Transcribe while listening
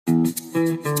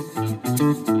Thank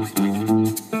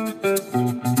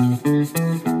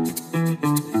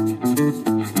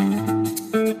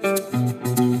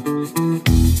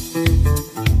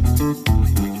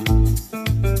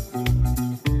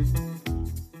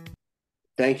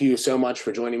you so much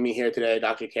for joining me here today,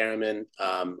 Dr. Karreman.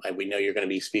 We know you're going to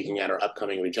be speaking at our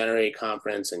upcoming Regenerate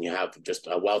conference, and you have just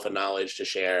a wealth of knowledge to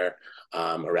share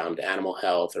around animal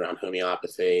health, around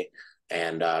homeopathy,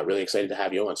 and really excited to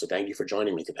have you on. So thank you for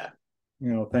joining me today.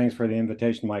 Thanks for the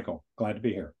invitation, Michael. Glad to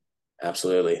be here.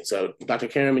 Absolutely. So, Dr.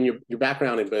 Karreman, your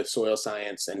background in both soil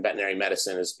science and veterinary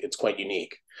medicine it's quite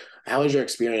unique. How has your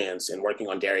experience in working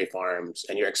on dairy farms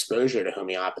and your exposure to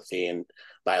homeopathy and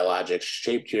biologics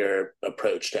shaped your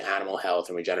approach to animal health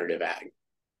and regenerative ag?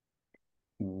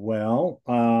 Well,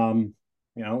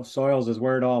 soils is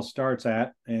where it all starts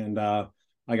at, and I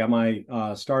got my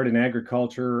start in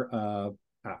agriculture.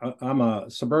 I'm a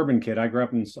suburban kid. I grew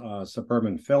up in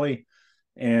suburban Philly,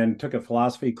 and took a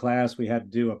philosophy class. We had to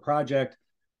do a project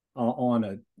on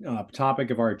a topic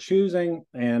of our choosing,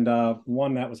 and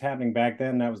one that was happening back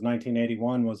then, that was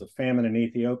 1981, was a famine in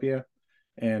Ethiopia.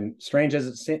 And strange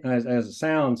as it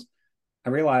sounds, I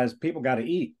realized people got to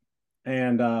eat.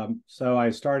 And so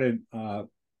I started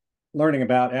learning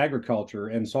about agriculture,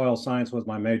 and soil science was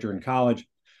my major in college,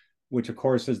 which of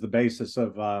course is the basis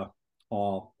of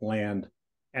all land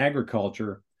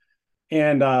agriculture.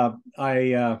 And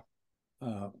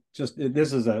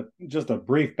this is just a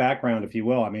brief background, if you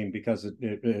will. I mean, because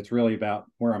it's really about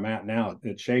where I'm at now.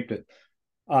 It shaped it.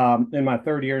 In my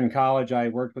third year in college, I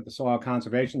worked with the Soil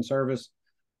Conservation Service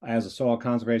as a soil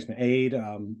conservation aide,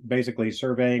 basically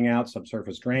surveying out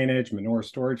subsurface drainage, manure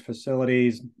storage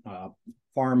facilities,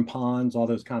 farm ponds, all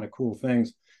those kind of cool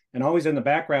things. And always in the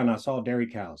background, I saw dairy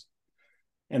cows.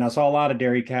 And I saw a lot of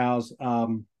dairy cows,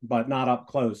 but not up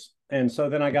close. And so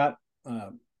then I got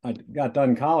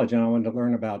done college, and I wanted to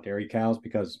learn about dairy cows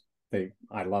because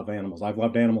I love animals. I've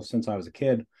loved animals since I was a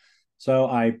kid. So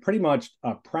I pretty much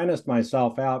apprenticed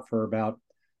myself out for about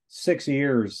 6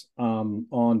 years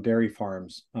on dairy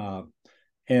farms.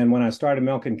 And when I started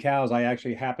milking cows, I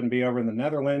actually happened to be over in the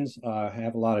Netherlands. I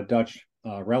have a lot of Dutch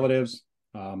relatives.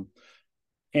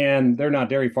 And they're not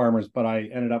dairy farmers, but I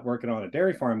ended up working on a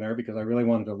dairy farm there because I really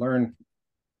wanted to learn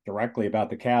directly about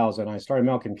the cows. And I started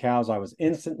milking cows. I was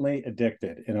instantly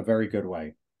addicted in a very good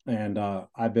way. And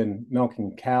I've been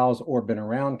milking cows or been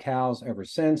around cows ever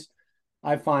since.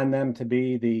 I find them to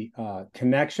be the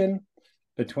connection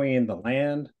between the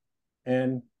land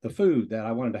and the food that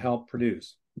I wanted to help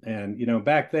produce. And,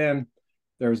 back then,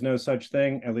 there was no such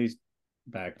thing, at least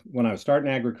back when I was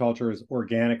starting agriculture, as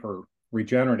organic or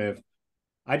regenerative.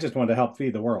 I just wanted to help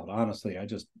feed the world, honestly. I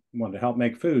just wanted to help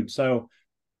make food. So,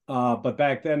 but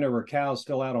back then there were cows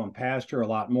still out on pasture a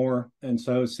lot more. And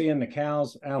so seeing the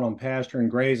cows out on pasture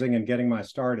and grazing, and getting my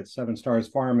start at Seven Stars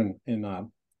Farm in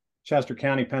Chester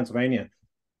County, Pennsylvania,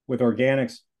 with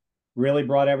organics, really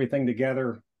brought everything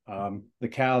together. The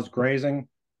cows grazing,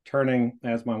 turning,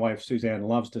 as my wife Suzanne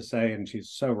loves to say, and she's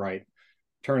so right,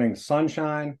 turning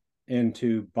sunshine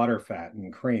into butterfat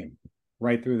and cream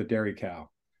right through the dairy cow.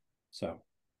 So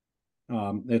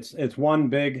it's one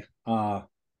big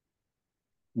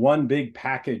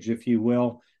package, if you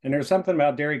will. And there's something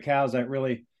about dairy cows that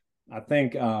really, I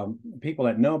think, people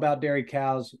that know about dairy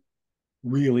cows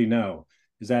really know,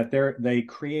 is that they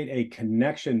create a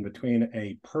connection between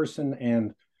a person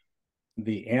and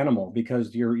the animal,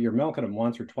 because you're milking them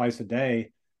once or twice a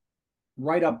day,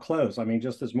 right up close. I mean,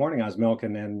 just this morning I was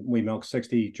milking, and we milk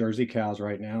 60 Jersey cows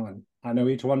right now, and I know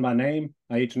each one by name.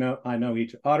 I know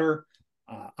each udder.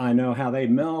 I know how they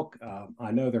milk.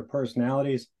 I know their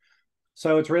personalities.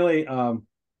 So it's really, from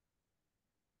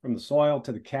the soil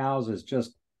to the cows, is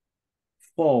just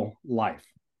full life.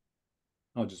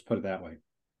 I'll just put it that way.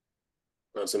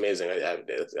 That's amazing.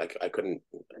 I couldn't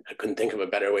think of a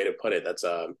better way to put it. That's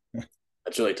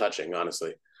really touching,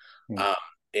 honestly.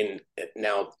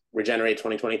 Now Regenerate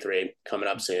 2023 coming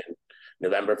up soon,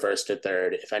 November 1st to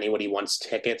 3rd. If anybody wants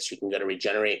tickets, you can go to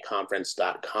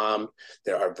regenerateconference.com.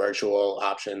 There are virtual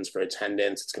options for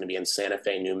attendance. It's going to be in Santa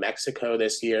Fe, New Mexico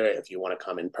this year if you want to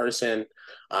come in person.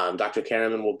 Dr.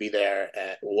 Karreman will be there.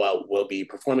 We'll be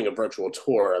performing a virtual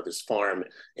tour of his farm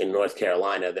in North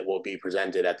Carolina that will be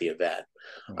presented at the event.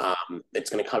 It's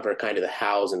going to cover kind of the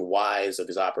hows and whys of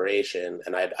his operation,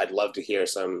 and I'd love to hear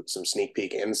some sneak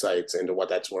peek insights into what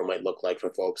that tour might look like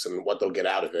for folks and what they'll get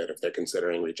out of it if they're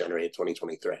considering Regenerate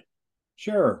 2023.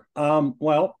 Sure.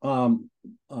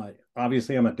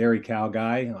 Obviously, I'm a dairy cow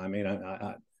guy. I mean,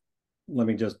 let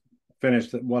me just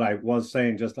finish what I was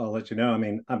saying. I'll let you know. I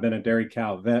mean, I've been a dairy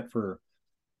cow vet for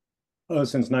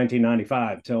since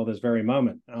 1995 till this very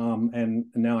moment. And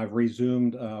now I've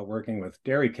resumed working with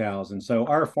dairy cows. And so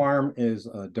our farm is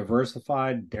a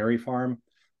diversified dairy farm,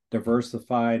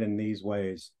 diversified in these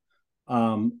ways.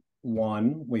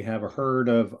 One, we have a herd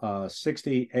of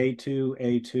 60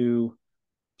 A2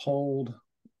 polled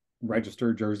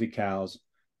registered Jersey cows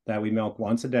that we milk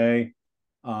once a day,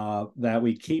 that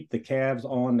we keep the calves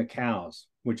on the cows,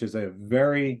 which is a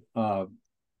very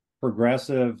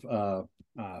progressive,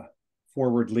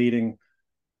 forward leading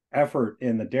effort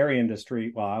in the dairy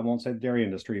industry. Well, I won't say the dairy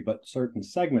industry, but certain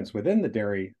segments within the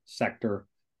dairy sector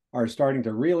are starting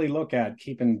to really look at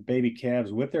keeping baby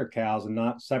calves with their cows and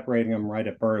not separating them right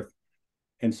at birth.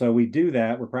 And so we do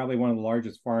that. We're probably one of the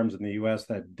largest farms in the U.S.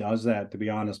 that does that. To be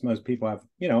honest, most people have,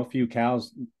 a few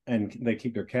cows and they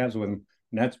keep their calves with them,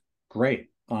 and that's great.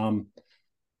 And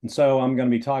so I'm going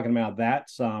to be talking about that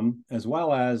some, as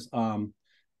well as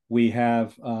we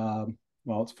have,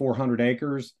 it's 400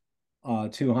 acres,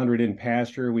 200 in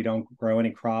pasture. We don't grow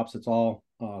any crops. It's all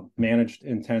managed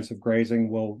intensive grazing.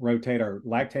 We'll rotate our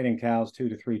lactating cows 2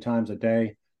 to 3 times a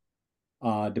day,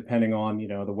 depending on,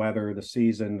 the weather, the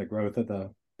season, the growth of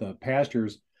the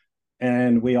pastures.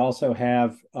 And we also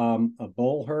have a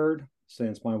bull herd,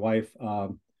 since my wife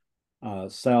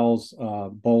sells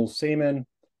bull semen.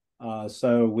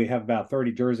 So we have about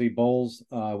 30 Jersey bulls.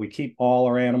 We keep all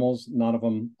our animals. None of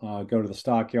them go to the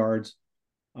stockyards.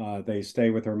 They stay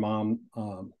with their mom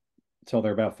until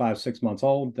they're about 5, 6 months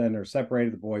old. Then they're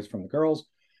separated, the boys from the girls.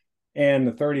 And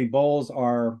the 30 bulls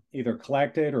are either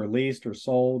collected or leased or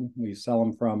sold. We sell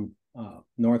them from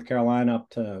North Carolina up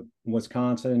to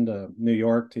Wisconsin, to New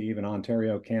York, to even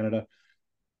Ontario, Canada.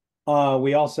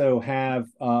 We also have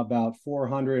about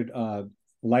 400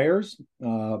 layers.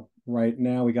 Right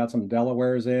now, we got some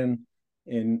Delawares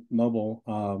in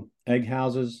mobile egg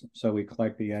houses. So we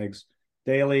collect the eggs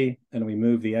daily, and we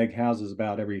move the egg houses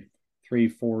about every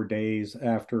 3-4 days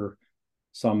after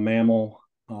some mammal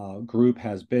group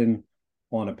has been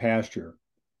on a pasture.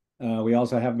 We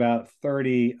also have about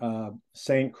 30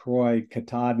 St. Croix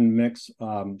Katahdin mix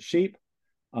sheep,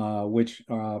 which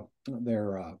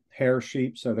they're hair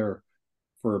sheep, so they're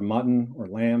for mutton or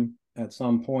lamb at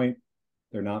some point.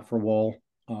 They're not for wool.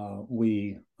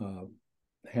 We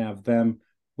have them.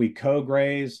 We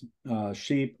co-graze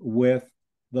sheep with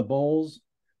the bulls.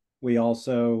 We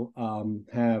also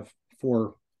have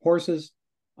 4 horses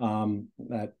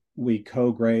that we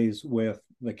co-graze with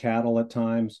the cattle at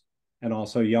times, and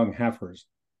also young heifers.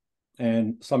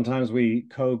 And sometimes we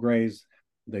co-graze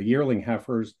the yearling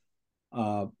heifers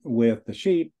with the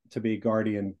sheep to be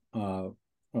guardian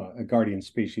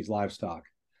species livestock.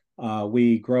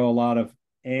 We grow a lot of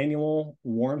annual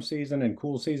warm season and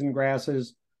cool season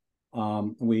grasses.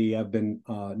 We have been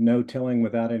no-tilling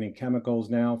without any chemicals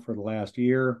now for the last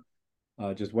year,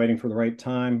 just waiting for the right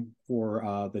time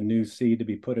for the new seed to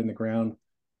be put in the ground.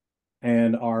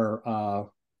 And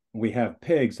we have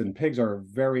pigs, and pigs are a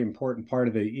very important part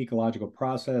of the ecological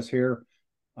process here.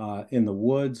 In the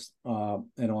woods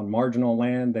and on marginal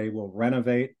land, they will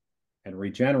renovate and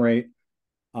regenerate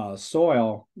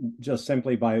soil just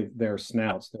simply by their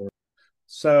snouts.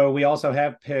 So we also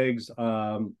have pigs.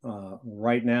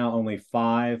 Right now, only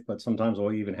 5, but sometimes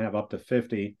we'll even have up to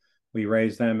 50. We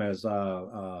raise them as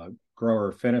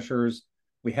grower finishers.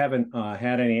 We haven't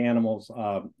had any animals,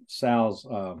 sows,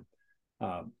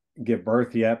 give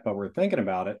birth yet, but we're thinking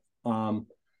about it.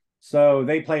 So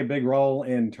they play a big role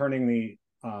in turning the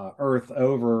earth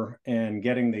over and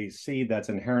getting the seed that's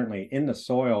inherently in the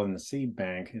soil, in the seed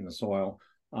bank in the soil,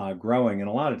 growing. And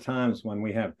a lot of times when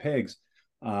we have pigs,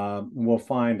 we'll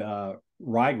find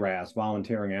ryegrass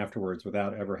volunteering afterwards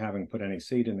without ever having put any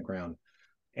seed in the ground.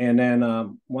 And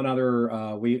then one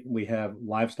other, we have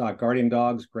livestock guardian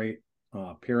dogs, Great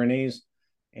Pyrenees,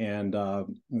 and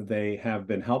they have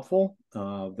been helpful.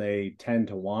 They tend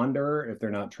to wander if they're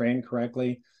not trained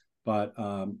correctly, but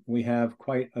we have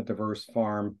quite a diverse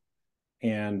farm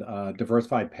and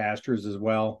diversified pastures as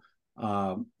well,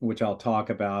 which I'll talk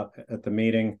about at the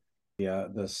meeting.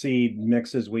 The seed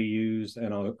mixes we use,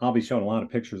 and I'll be showing a lot of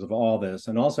pictures of all this.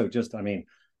 And also just,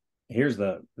 here's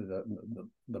the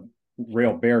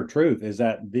real bare truth, is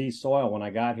that the soil when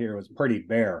I got here was pretty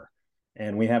bare,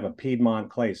 and we have a Piedmont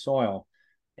clay soil,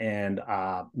 and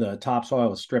the topsoil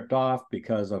was stripped off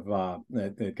because of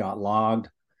it got logged.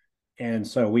 And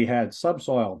so we had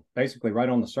subsoil basically right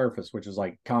on the surface, which is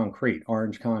like concrete,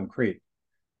 orange concrete.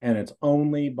 And it's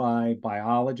only by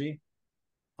biology,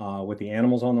 with the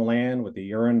animals on the land, with the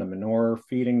urine, the manure,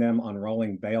 feeding them,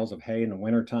 unrolling bales of hay in the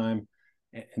wintertime,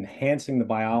 enhancing the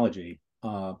biology,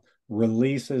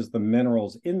 releases the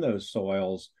minerals in those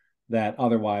soils that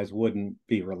otherwise wouldn't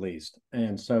be released.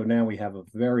 And so now we have a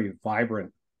very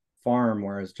vibrant farm,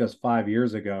 whereas just 5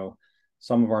 years ago,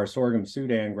 some of our sorghum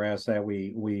Sudan grass that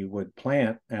we would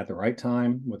plant at the right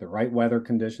time with the right weather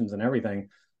conditions and everything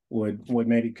would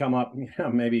maybe come up,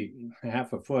 maybe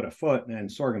half a foot,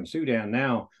 and sorghum Sudan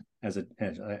now, as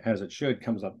it should,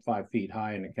 comes up 5 feet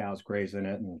high, and the cows graze in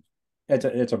it, and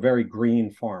it's a very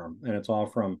green farm, and it's all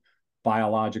from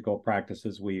biological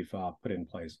practices we've put in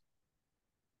place.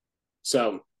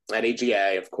 So at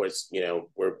AGA, of course,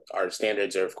 our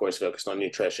standards are of course focused on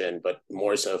nutrition, but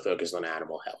more so focused on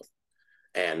animal health.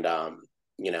 And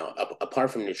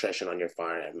apart from nutrition on your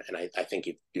farm, and I think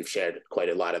you've shared quite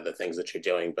a lot of the things that you're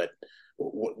doing, but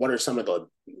what are some of the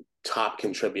top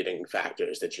contributing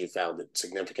factors that you found that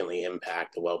significantly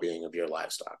impact the well-being of your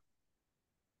livestock?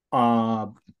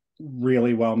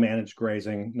 Really well managed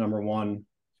grazing, number one,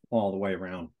 all the way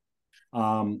around.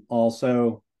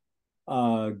 Also,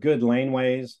 good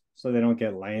laneways so they don't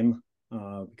get lame,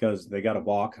 because they got to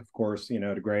walk, of course,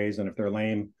 to graze. And if they're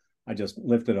lame, I just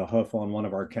lifted a hoof on one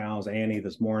of our cows, Annie,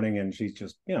 this morning, and she's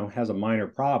just, has a minor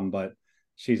problem, but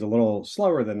she's a little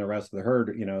slower than the rest of the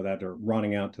herd, that are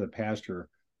running out to the pasture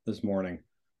this morning.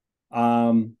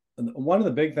 One of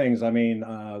the big things,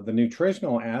 the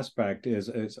nutritional aspect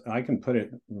is I can put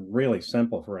it really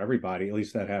simple for everybody, at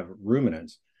least that have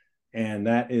ruminants, and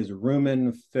that is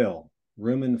rumen fill.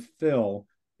 Rumen fill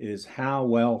is how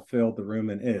well filled the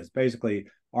rumen is. Basically,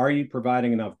 are you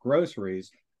providing enough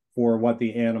groceries for what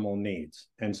the animal needs?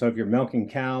 And so if you're milking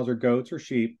cows or goats or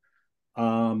sheep,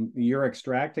 you're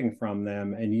extracting from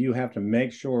them, and you have to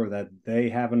make sure that they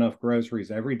have enough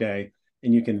groceries every day.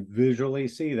 And you can visually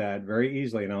see that very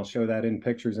easily. And I'll show that in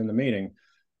pictures in the meeting,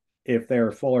 if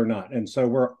they're full or not. And so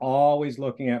we're always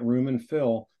looking at rumen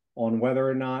fill on whether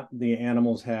or not the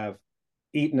animals have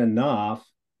eaten enough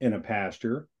in a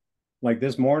pasture. Like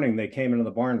this morning, they came into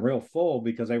the barn real full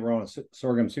because they were on a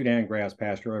sorghum Sudan grass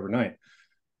pasture overnight.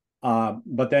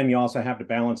 But then you also have to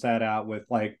balance that out with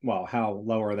how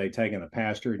low are they taking the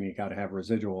pasture? And you got to have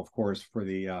residual, of course, for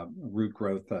the root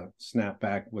growth snap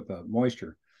back with the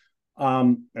moisture.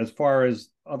 As far as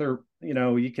other,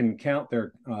 you can count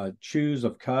their chews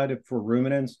of cud for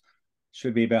ruminants.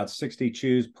 Should be about 60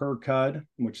 chews per cud,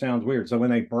 which sounds weird. So when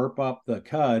they burp up the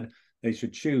cud, they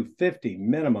should chew 50,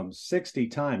 minimum 60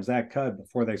 times that cud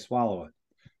before they swallow it.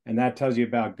 And that tells you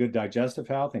about good digestive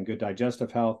health, and good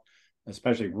digestive health,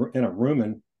 especially in a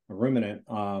ruminant,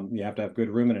 you have to have good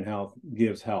ruminant health,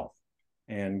 gives health.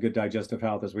 And good digestive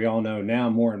health, as we all know now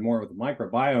more and more with the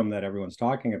microbiome that everyone's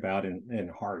talking about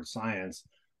in hard science,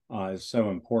 is so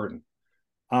important.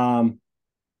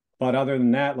 But other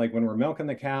than that, like when we're milking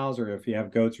the cows, or if you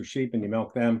have goats or sheep and you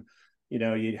milk them,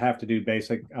 you have to do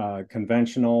basic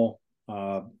conventional,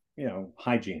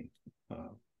 hygiene,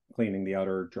 cleaning the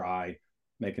udder dry,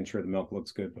 making sure the milk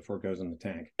looks good before it goes in the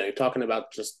tank. You're talking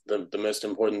about just the most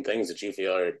important things that you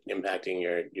feel are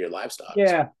impacting your livestock.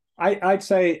 Yeah, I'd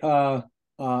say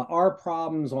our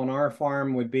problems on our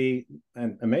farm would be,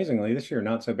 and amazingly this year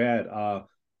not so bad,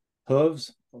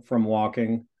 hooves from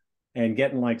walking, and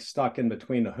getting stuck in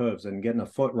between the hooves and getting a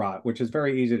foot rot, which is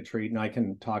very easy to treat. And I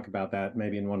can talk about that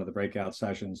maybe in one of the breakout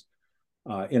sessions,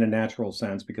 in a natural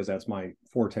sense, because that's my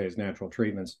forte, is natural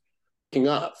treatments. Speaking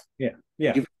of, yeah,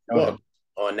 you've worked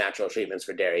on natural treatments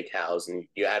for dairy cows, and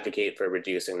you advocate for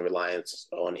reducing the reliance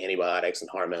on antibiotics and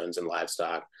hormones in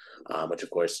livestock, which of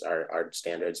course our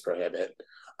standards prohibit.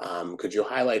 Could you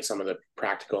highlight some of the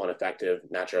practical and effective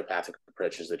naturopathic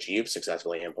approaches that you've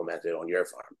successfully implemented on your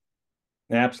farm?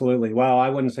 Absolutely. Well, I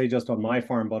wouldn't say just on my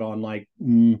farm, but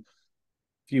on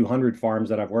few hundred farms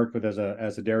that I've worked with as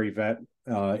a dairy vet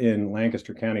in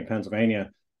Lancaster County, Pennsylvania.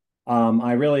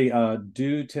 I really,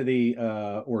 due to the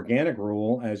organic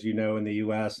rule, as you know, in the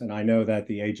U.S., and I know that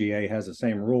the AGA has the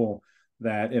same rule,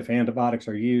 that if antibiotics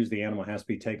are used, the animal has to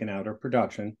be taken out of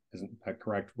production. Isn't that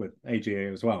correct with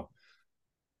AGA as well?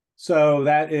 So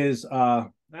that's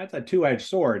a two-edged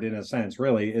sword in a sense,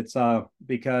 really. It's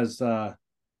because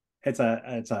it's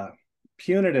a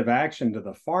punitive action to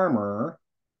the farmer,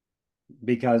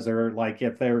 because they're like,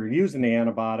 if they're using the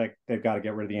antibiotic, they've got to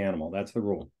get rid of the animal. That's the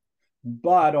rule.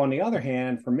 But on the other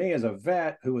hand, for me as a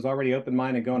vet who was already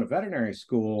open-minded going to veterinary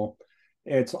school,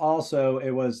 it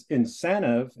was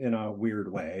incentive in a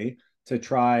weird way to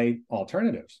try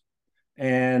alternatives.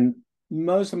 And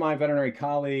most of my veterinary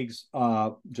colleagues,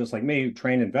 just like me,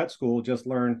 trained in vet school, just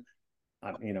learned,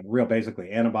 real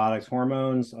basically antibiotics,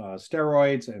 hormones,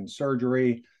 steroids, and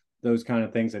surgery, those kind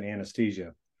of things, and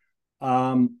anesthesia.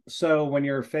 So when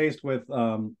you're faced with,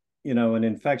 an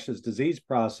infectious disease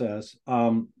process,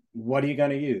 what are you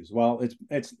going to use? Well,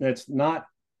 it's not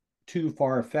too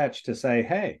far-fetched to say,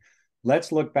 hey,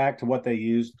 let's look back to what they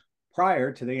used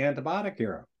prior to the antibiotic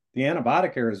era. The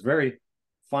antibiotic era is very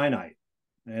finite,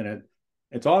 and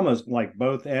it's almost like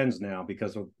both ends now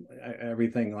because of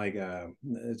everything, like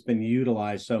it's been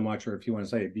utilized so much, or if you want to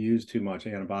say abused too much,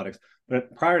 antibiotics.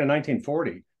 But prior to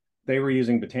 1940, they were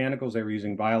using botanicals, they were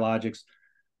using biologics,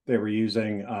 they were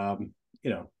using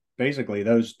basically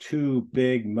those two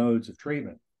big modes of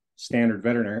treatment, standard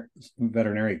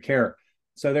veterinary care.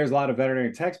 So there's a lot of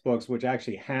veterinary textbooks which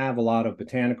actually have a lot of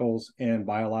botanicals and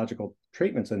biological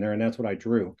treatments in there, and that's what I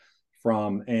drew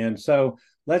from. And so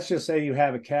let's just say you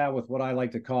have a cow with what I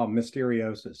like to call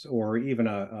mysteriosis, or even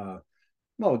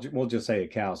well, we'll just say a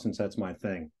cow since that's my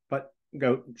thing, but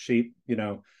goat, sheep,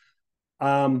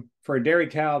 for a dairy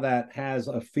cow that has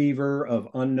a fever of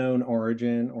unknown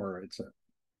origin, or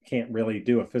can't really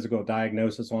do a physical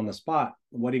diagnosis on the spot,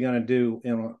 what are you going to do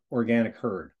in an organic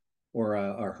herd, or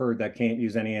a herd that can't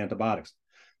use any antibiotics?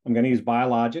 I'm going to use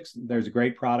biologics. There's a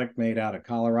great product made out of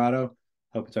Colorado.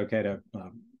 Hope it's okay to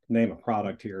name a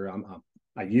product here.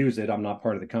 I use it. I'm not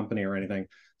part of the company or anything.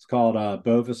 It's called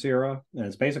Bovacera, and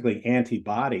it's basically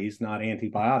antibodies, not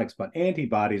antibiotics, but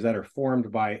antibodies that are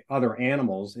formed by other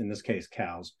animals, in this case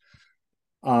cows,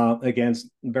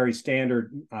 against very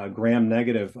standard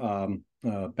gram-negative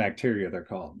bacteria, they're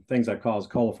called. Things that cause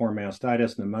coliform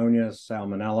mastitis, pneumonia,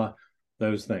 salmonella,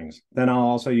 those things. Then I'll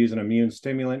also use an immune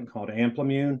stimulant called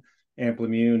Amplimune.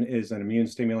 Amplimune is an immune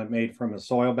stimulant made from a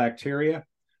soil bacteria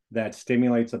that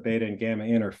stimulates a beta and gamma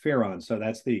interferon. So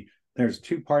there's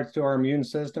two parts to our immune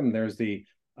system. There's the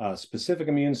specific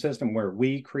immune system, where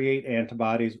we create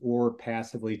antibodies or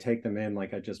passively take them in,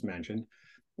 like I just mentioned.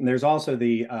 And there's also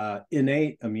the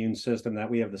innate immune system that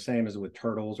we have, the same as with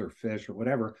turtles or fish or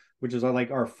whatever, which is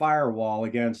like our firewall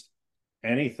against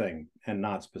anything and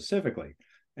not specifically.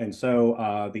 And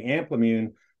so the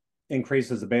Amplimune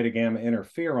increases the beta gamma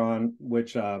interferon,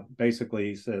 which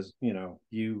basically says,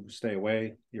 you stay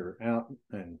away, you're out,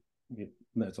 and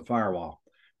that's a firewall.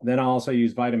 Then I also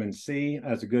use vitamin C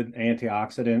as a good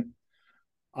antioxidant.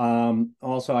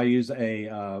 Also, I use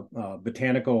a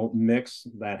botanical mix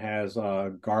that has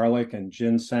garlic and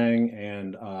ginseng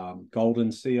and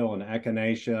golden seal and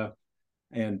echinacea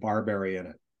and barberry in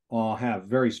it. All have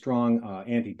very strong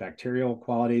antibacterial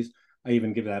qualities. I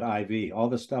even give that IV. All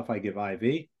this stuff I give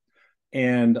IV.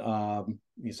 And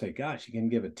you say, gosh, you can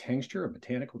give a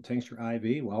botanical tincture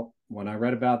IV? Well, when I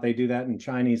read about they do that in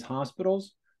Chinese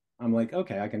hospitals, I'm like,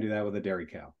 okay, I can do that with a dairy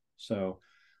cow. So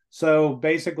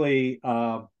basically,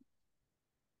 all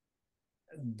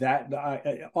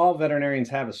veterinarians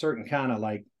have a certain kind of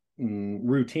like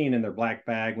routine in their black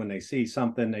bag. When they see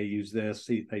something, they use this.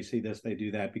 They see this, they do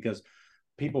that, because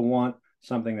people want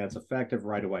something that's effective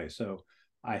right away. So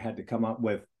I had to come up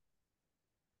with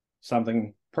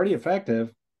something pretty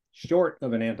effective short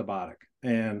of an antibiotic,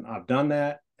 and I've done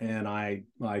that. And I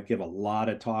give a lot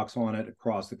of talks on it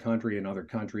across the country and other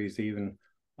countries, even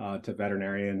to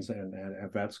veterinarians and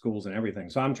vet schools and everything.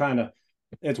 So I'm trying to,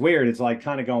 it's weird. It's like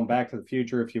kind of going back to the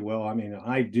future, if you will. I mean,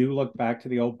 I do look back to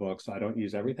the old books. I don't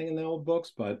use everything in the old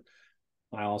books, but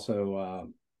I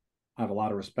also have a lot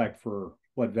of respect for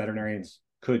what veterinarians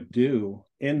could do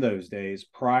in those days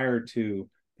prior to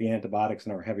the antibiotics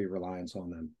and our heavy reliance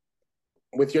on them.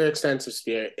 With your extensive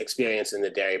experience in the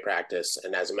dairy practice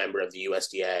and as a member of the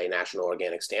USDA National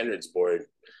Organic Standards Board,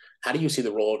 how do you see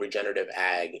the role of regenerative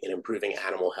ag in improving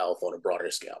animal health on a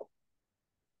broader scale?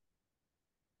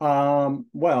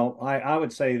 Well, I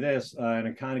would say this, and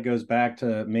it kind of goes back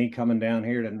to me coming down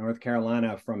here to North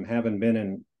Carolina from having been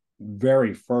in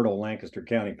very fertile Lancaster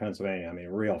County, Pennsylvania. I mean,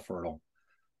 real fertile.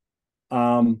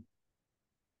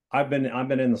 I've been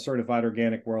in the certified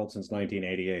organic world since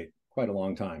 1988, quite a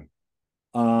long time.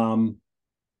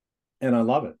 And I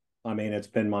love it. I mean, it's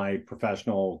been my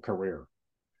professional career.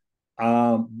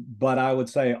 But I would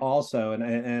say also,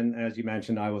 and as you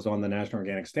mentioned, I was on the National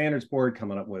Organic Standards Board,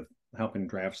 coming up with helping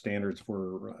draft standards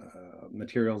for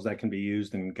materials that can be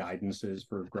used in guidances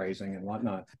for grazing and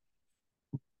whatnot.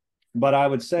 But I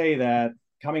would say that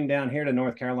coming down here to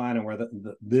North Carolina, where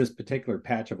this particular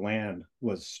patch of land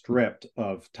was stripped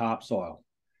of topsoil,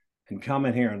 and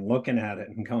coming here and looking at it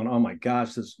and going, oh my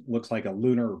gosh, this looks like a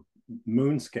lunar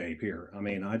moonscape here. I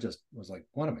mean, I just was like,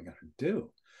 what am I going to do?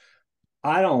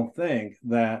 I don't think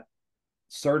that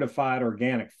certified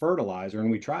organic fertilizer,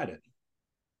 and we tried it,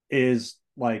 is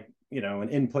like, an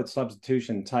input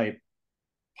substitution type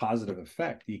positive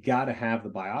effect. You got to have the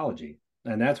biology.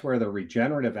 And that's where the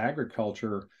regenerative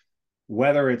agriculture,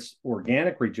 whether it's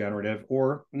organic regenerative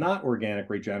or not organic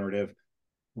regenerative,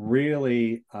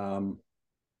 really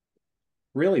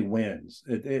wins.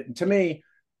 To me,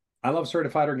 I love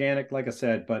certified organic, like I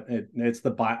said, but it's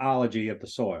the biology of the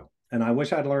soil. and I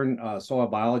wish I'd learned soil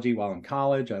biology while in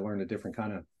college. I learned a different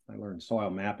kind of, I learned soil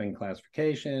mapping,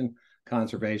 classification,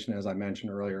 conservation, as I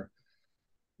mentioned earlier.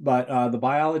 But the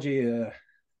biology,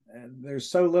 there's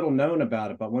so little known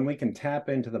about it. But when we can tap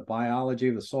into the biology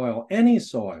of the soil, any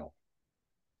soil,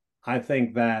 I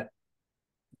think that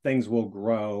things will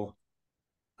grow.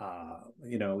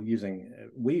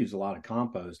 We use a lot of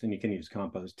compost, and you can use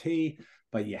compost tea,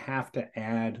 but you have to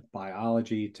add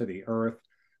biology to the earth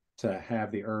to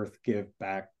have the earth give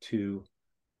back to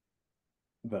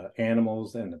the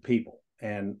animals and the people.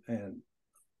 And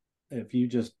if you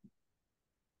just,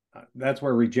 that's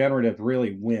where regenerative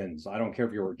really wins. I don't care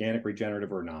if you're organic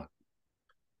regenerative or not.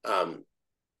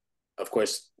 Of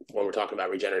course, when we're talking about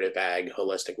regenerative ag,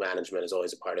 holistic management is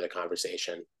always a part of the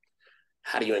conversation.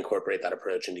 How do you incorporate that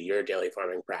approach into your daily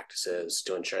farming practices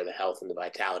to ensure the health and the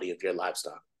vitality of your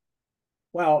livestock?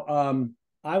 Well,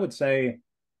 I would say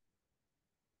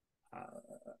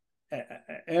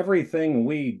everything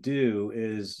we do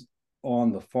is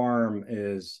on the farm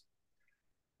is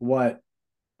what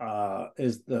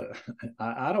is the,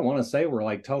 I don't want to say we're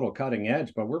like total cutting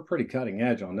edge, but we're pretty cutting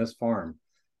edge on this farm.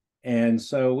 And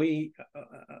so we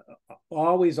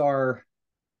always are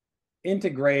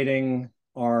integrating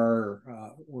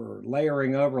we're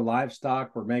layering over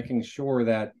livestock. We're making sure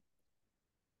that,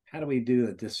 how do we do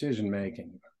the decision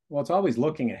making? Well, it's always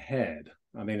looking ahead.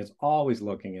 I mean, it's always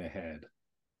looking ahead,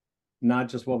 not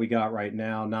just what we got right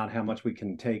now, not how much we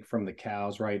can take from the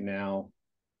cows right now,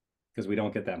 because we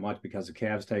don't get that much because the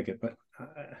calves take it. But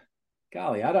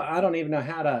golly, I don't even know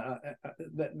how to.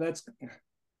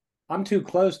 I'm too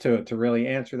close to it to really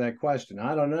answer that question.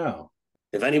 I don't know.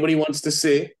 If anybody wants to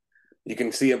see, you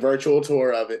can see a virtual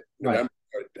tour of it Right.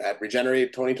 at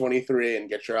Regenerate 2023 and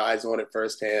get your eyes on it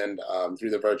firsthand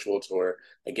through the virtual tour.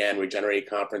 Again,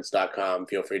 regenerateconference.com.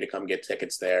 Feel free to come get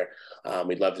tickets there.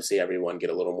 We'd love to see everyone get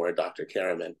a little more Dr.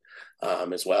 Karreman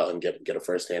as well and get a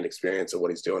firsthand experience of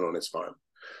what he's doing on his farm.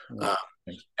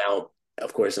 Now,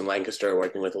 of course, in Lancaster,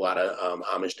 working with a lot of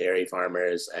Amish dairy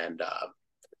farmers and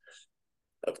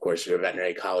of course, your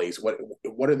veterinary colleagues, what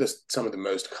are some of the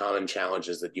most common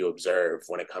challenges that you observe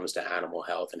when it comes to animal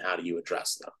health, and how do you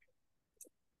address them?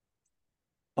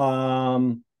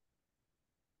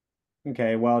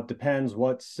 Okay, well, it depends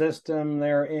what system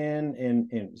they're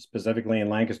in specifically in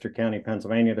Lancaster County,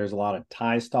 Pennsylvania. There's a lot of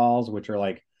tie stalls, which are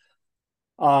like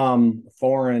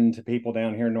foreign to people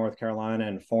down here in North Carolina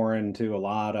and foreign to a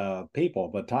lot of people.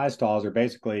 But tie stalls are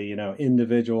basically,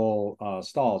 individual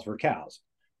stalls for cows.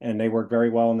 And they work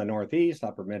very well in the Northeast,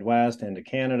 upper Midwest, into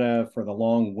Canada for the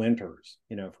long winters,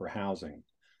 for housing.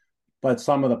 But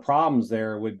some of the problems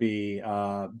there would be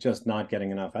just not getting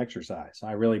enough exercise.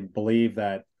 I really believe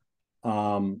that,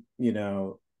 some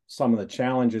of the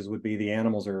challenges would be the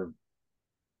animals are,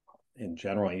 in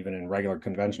general, even in regular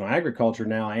conventional agriculture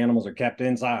now, animals are kept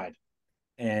inside.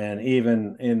 And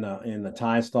even in the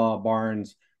tie stall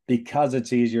barns, because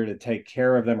it's easier to take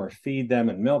care of them or feed them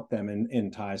and milk them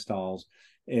in tie stalls,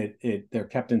 they're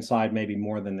kept inside maybe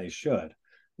more than they should.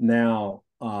 Now,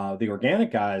 the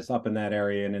organic guys up in that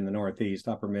area and in the Northeast,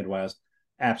 upper Midwest,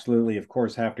 absolutely, of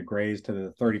course, have to graze to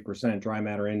the 30% dry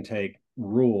matter intake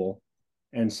rule.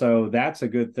 And so that's a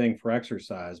good thing for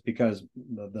exercise, because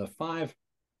I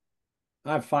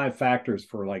have 5 factors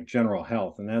for like general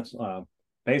health, and that's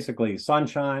basically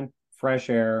sunshine, fresh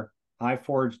air, high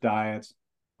forage diets,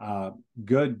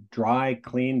 good dry,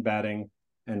 clean bedding,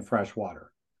 and fresh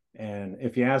water. And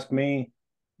if you ask me,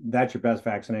 that's your best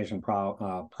vaccination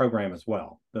program as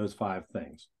well, those 5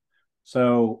 things.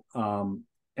 So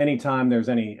anytime there's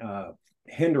any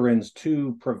hindrance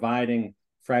to providing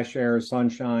fresh air,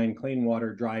 sunshine, clean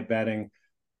water, dry bedding,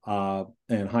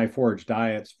 and high forage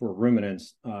diets for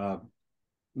ruminants,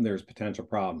 there's potential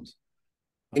problems.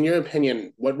 In your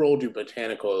opinion, what role do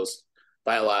botanicals,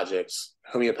 biologics,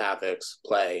 homeopathics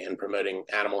play in promoting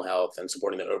animal health and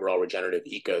supporting the overall regenerative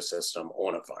ecosystem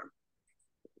on a farm?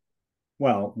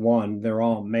 Well, one, they're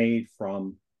all made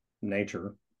from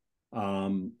nature.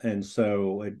 And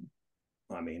so,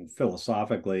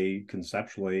 philosophically,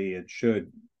 conceptually, it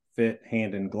should fit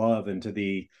hand in glove into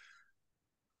the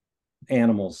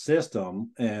animal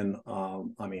system. And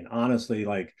honestly,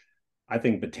 I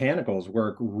think botanicals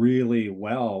work really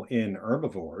well in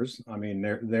herbivores. I mean,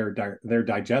 their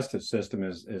digestive system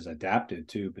is adapted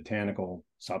to botanical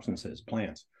substances,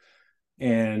 plants.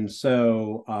 And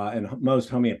so, and most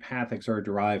homeopathics are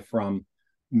derived from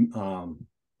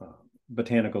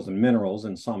botanicals and minerals,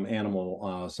 and some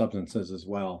animal substances as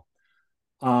well.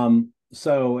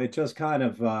 So it just kind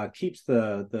of keeps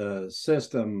the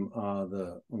system,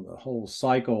 the whole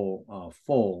cycle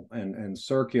full and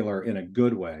circular in a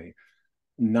good way.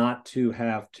 not to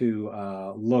have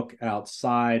to look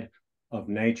outside of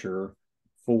nature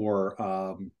for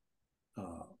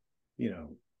you know,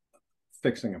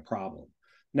 fixing a problem.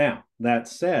 Now, that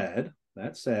said,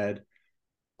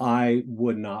 I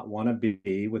would not want to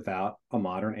be without a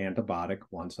modern antibiotic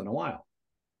once in a while.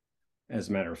 As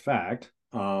a matter of fact,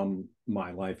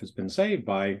 my life has been saved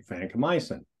by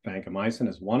vancomycin. Vancomycin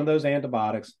is one of those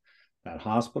antibiotics that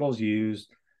hospitals use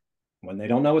when they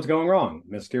don't know what's going wrong,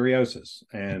 mysteriosis,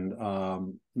 and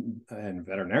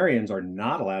veterinarians are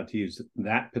not allowed to use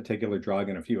that particular drug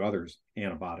and a few others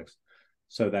antibiotics,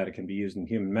 so that it can be used in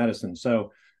human medicine.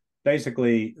 So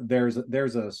basically, there's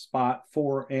a spot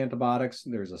for antibiotics.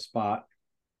 There's a spot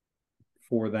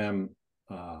for them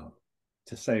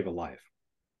to save a life,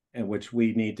 and which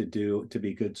we need to do to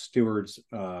be good stewards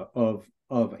of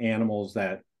animals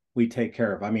that we take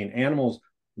care of. I mean, animals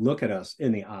look at us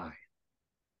in the eye.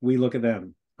 We look at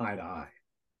them eye to eye.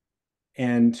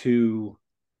 And to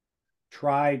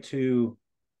try to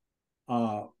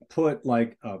put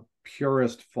like a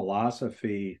purist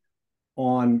philosophy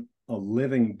on a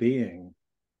living being,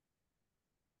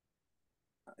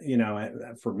 you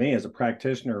know, for me as a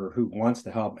practitioner who wants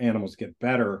to help animals get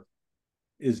better,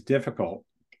 is difficult.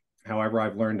 However,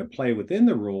 I've learned to play within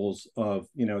the rules of,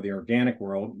 you know, the organic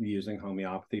world using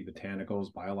homeopathy,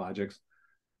 botanicals, biologics,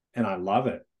 and I love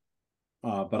it.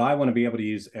 But I want to be able to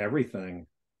use everything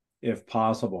if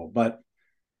possible. But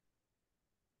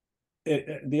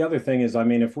the other thing is, I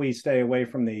mean, if we stay away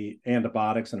from the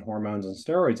antibiotics and hormones and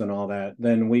steroids and all that,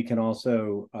 then we can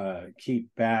also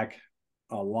keep back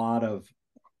a lot of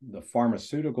the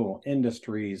pharmaceutical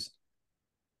industry's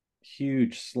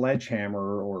huge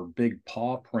sledgehammer or big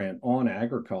paw print on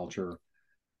agriculture,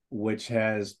 which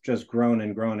has just grown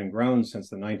and grown and grown since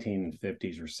the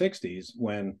 1950s or 60s,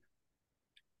 when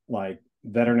like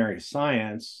veterinary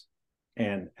science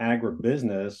and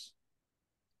agribusiness,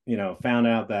 you know, found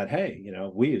out that, hey, you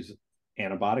know, we use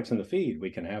antibiotics in the feed, we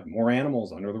can have more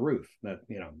animals under the roof. That,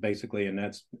 you know, basically, and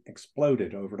that's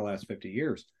exploded over the last 50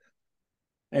 years.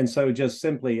 And so just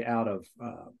simply out of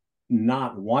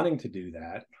not wanting to do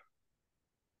that,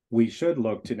 we should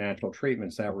look to natural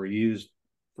treatments that were used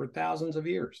for thousands of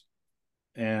years,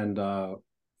 and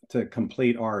to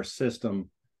complete our system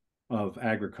of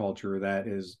agriculture that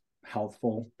is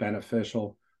healthful,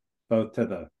 beneficial, both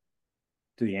to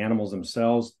the animals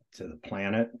themselves, to the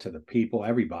planet, to the people,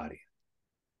 everybody.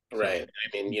 Right.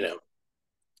 I mean, you know,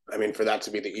 I mean, for that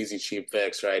to be the easy, cheap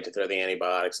fix, right, to throw the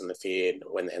antibiotics in the feed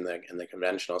when in the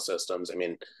conventional systems, I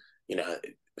mean, you know,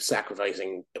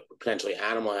 sacrificing potentially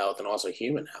animal health and also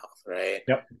human health, right?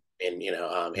 Yep. And you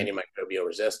know, antimicrobial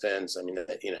resistance. I mean,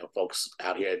 you know, folks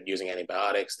out here using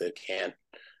antibiotics that can't,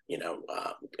 you know,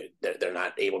 they're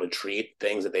not able to treat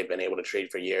things that they've been able to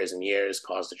treat for years and years,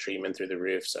 cause the treatment through the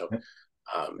roof. So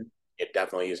it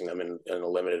definitely using them in a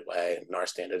limited way. And our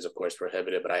standards, of course,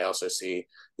 prohibited. But I also see,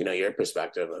 you know, your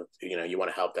perspective of, you know, you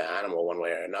want to help the animal one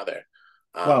way or another.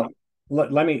 Well,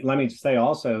 let me say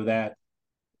also that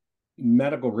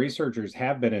medical researchers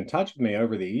have been in touch with me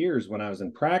over the years when I was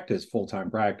in practice,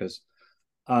 full-time practice,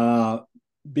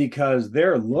 because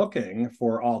they're looking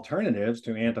for alternatives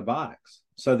to antibiotics.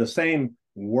 So the same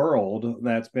world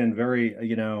that's been very,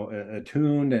 you know,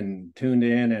 attuned and tuned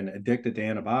in and addicted to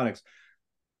antibiotics,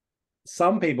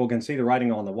 some people can see the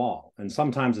writing on the wall, and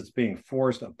sometimes it's being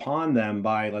forced upon them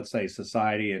by, let's say,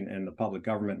 society and the public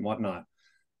government and whatnot.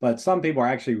 But some people are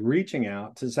actually reaching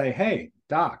out to say, hey,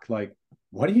 doc, like,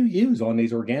 what do you use on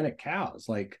these organic cows?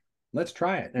 Like, let's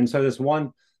try it. And so this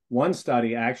one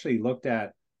study actually looked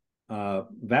at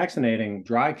vaccinating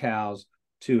dry cows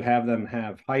to have them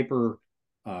have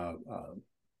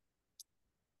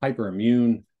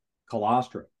hyperimmune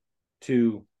colostrum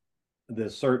to the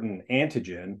certain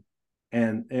antigen,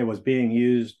 and it was being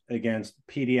used against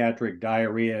pediatric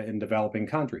diarrhea in developing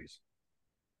countries.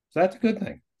 So that's a good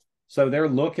thing. So they are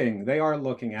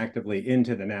looking actively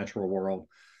into the natural world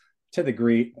to the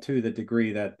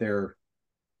degree that their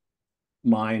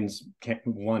minds can't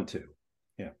want to.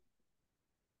 Yeah.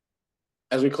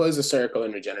 As we close the circle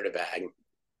in regenerative ag,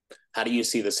 how do you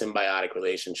see the symbiotic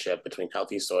relationship between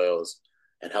healthy soils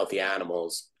and healthy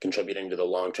animals contributing to the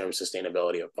long-term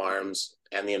sustainability of farms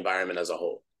and the environment as a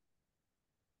whole?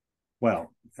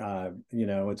 Well, you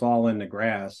know, it's all in the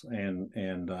grass, and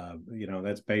you know,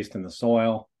 that's based in the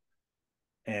soil,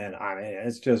 and I mean,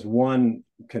 it's just one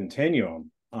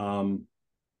continuum.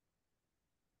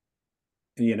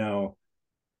 You know,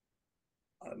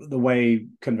 the way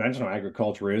conventional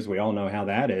agriculture is, we all know how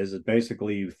that is. It's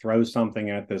basically you throw something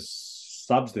at this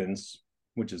substance,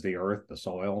 which is the earth, the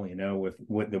soil, you know,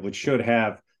 which should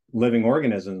have living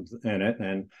organisms in it,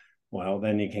 and well,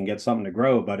 then you can get something to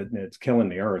grow, but it's killing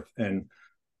the earth. And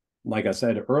like I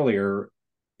said earlier,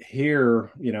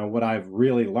 here, what I've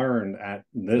really learned at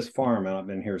this farm, and I've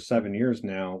been here 7 years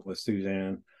now with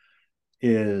Suzanne,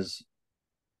 is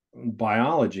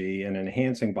biology, and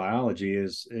enhancing biology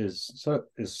is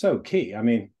so key. I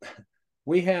mean,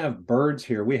 we have birds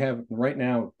here. We have right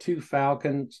now two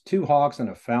falcons, two hawks, and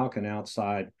a falcon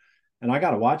outside. And I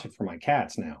got to watch it for my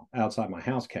cats now, outside my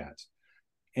house cats.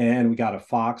 And we got a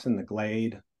fox in the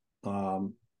glade.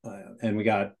 And we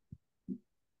got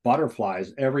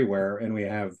butterflies everywhere. And we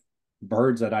have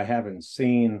birds that I haven't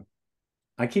seen.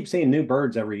 I keep seeing new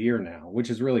birds every year now,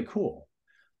 which is really cool.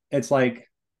 It's like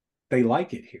they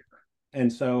like it here.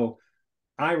 And so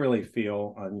I really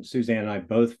feel, and Suzanne and I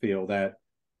both feel that,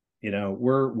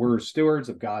 we're stewards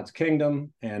of God's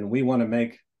kingdom, and we want to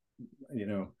make,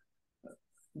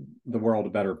 the world a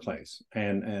better place.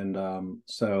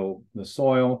 So the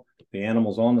soil, the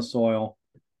animals on the soil,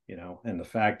 and the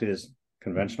fact is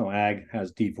conventional ag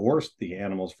has divorced the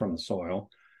animals from the soil,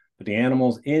 but the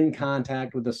animals in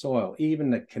contact with the soil,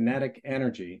 even the kinetic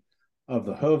energy of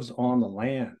the hooves on the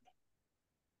land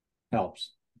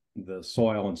helps the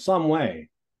soil in some way.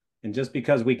 And just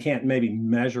because we can't maybe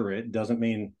measure it doesn't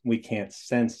mean we can't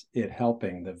sense it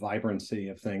helping the vibrancy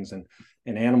of things, and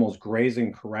animals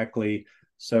grazing correctly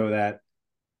so that,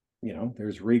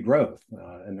 there's regrowth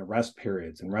and the rest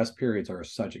periods. And rest periods are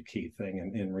such a key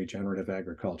thing in regenerative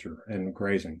agriculture and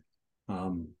grazing.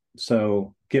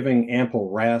 So giving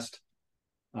ample rest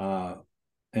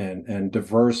and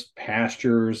diverse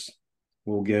pastures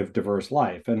will give diverse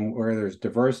life. And where there's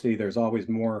diversity, there's always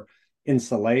more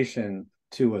insulation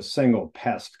to a single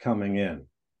pest coming in.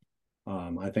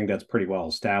 I think that's pretty well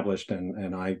established,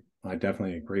 and I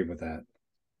definitely agree with that.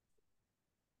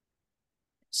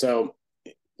 So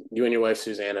you and your wife,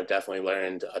 Suzanne, have definitely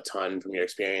learned a ton from your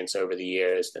experience over the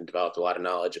years and developed a lot of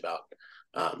knowledge about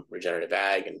regenerative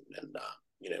ag and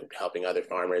helping other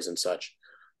farmers and such.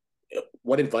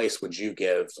 What advice would you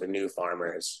give for new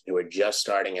farmers who are just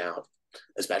starting out,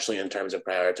 especially in terms of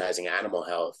prioritizing animal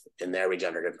health in their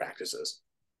regenerative practices?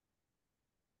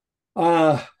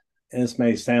 This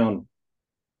may sound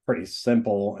pretty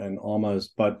simple and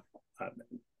almost, but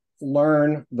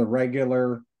learn the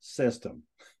regular system.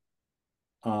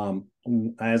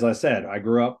 As I said, I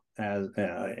grew up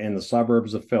in the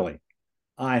suburbs of Philly.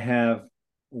 I have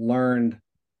learned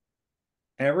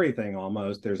everything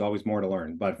almost. There's always more to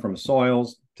learn, but from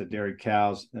soils to dairy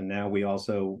cows, and now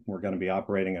we're going to be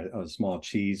operating a small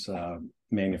cheese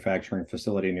manufacturing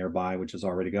facility nearby, which is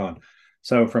already going.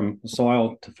 So from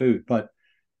soil to food, but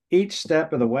each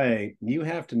step of the way, you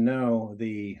have to know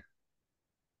the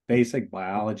basic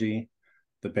biology,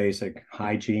 the basic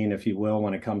hygiene, if you will,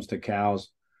 when it comes to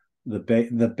cows,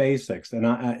 the basics.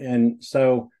 And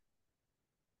so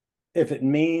if it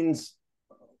means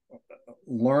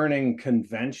learning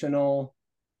conventional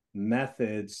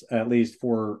methods, at least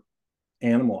for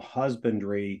animal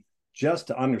husbandry, just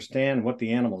to understand what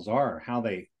the animals are, how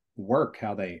they work,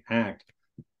 how they act,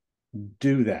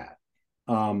 do that.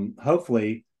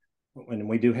 Hopefully, when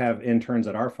we do have interns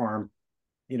at our farm,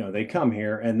 they come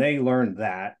here and they learn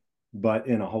that, but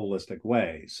in a holistic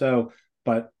way. So,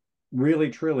 but really,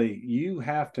 truly, you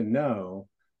have to know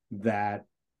that,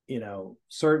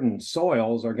 certain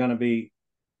soils are going to be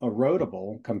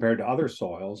erodible compared to other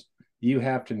soils. You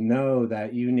have to know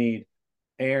that you need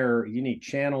air, you need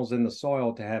channels in the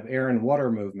soil to have air and water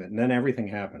movement, and then everything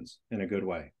happens in a good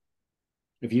way.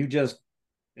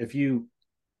 If you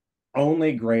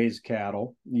only graze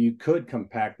cattle, you could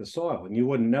compact the soil, and you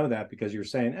wouldn't know that because you're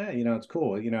saying, it's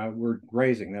cool, we're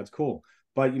grazing, that's cool.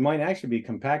 But you might actually be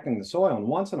compacting the soil, and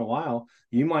once in a while,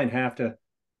 you might have to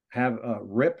have a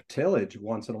rip tillage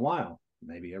once in a while,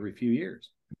 maybe every few years,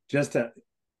 just to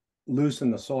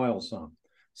loosen the soil some.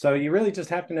 So you really just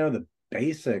have to know the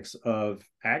basics of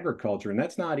agriculture, and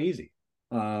that's not easy.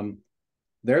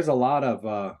 There's a lot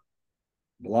of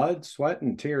blood, sweat,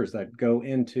 and tears that go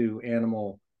into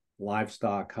animal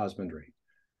livestock husbandry.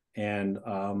 And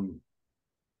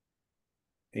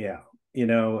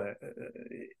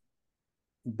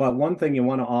but one thing you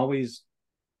want to always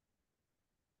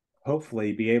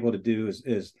hopefully be able to do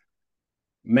is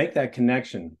make that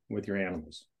connection with your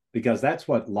animals, because that's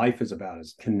what life is about,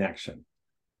 is connection.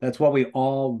 That's what we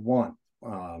all want.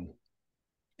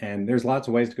 And there's lots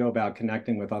of ways to go about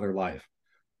connecting with other life,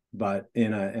 but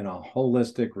in a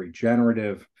holistic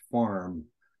regenerative farm,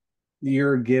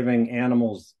 you're giving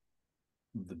animals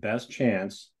the best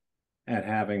chance at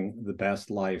having the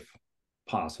best life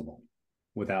possible,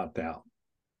 without doubt.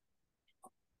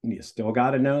 You still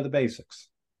got to know the basics.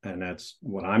 And that's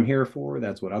what I'm here for.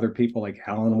 That's what other people like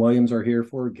Alan Williams are here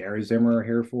for, Gary Zimmer are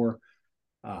here for.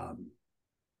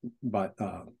 But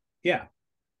yeah,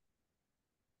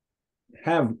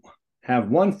 have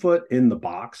one foot in the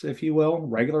box, if you will,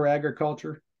 regular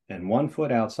agriculture, and one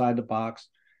foot outside the box,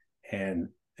 and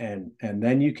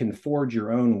then you can forge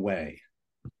your own way.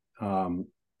 And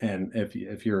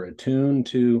if you're attuned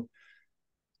to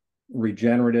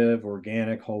regenerative,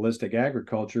 organic, holistic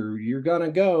agriculture, you're going to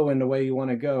go in the way you want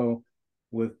to go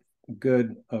with a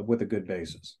good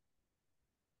basis.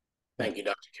 Thank you,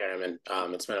 Dr. Karreman.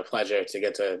 It's been a pleasure to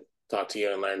get to talk to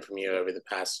you and learn from you over the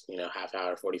past, half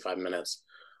hour, 45 minutes.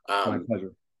 My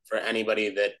pleasure. For anybody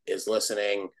that is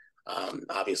listening,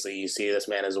 obviously you see this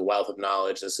man as a wealth of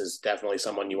knowledge. This is definitely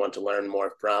someone you want to learn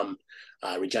more from.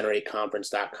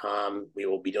 regenerateconference.com. We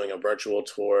will be doing a virtual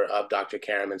tour of Dr.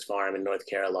 Karreman's farm in North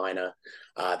Carolina.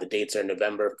 The dates are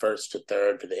November 1st to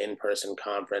 3rd for the in-person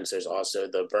conference. There's also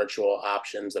the virtual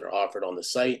options that are offered on the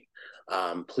site.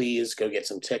 Please go get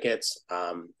some tickets,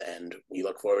 and we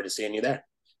look forward to seeing you there.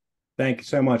 Thank you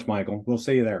so much, Michael. We'll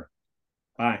see you there.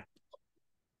 Bye.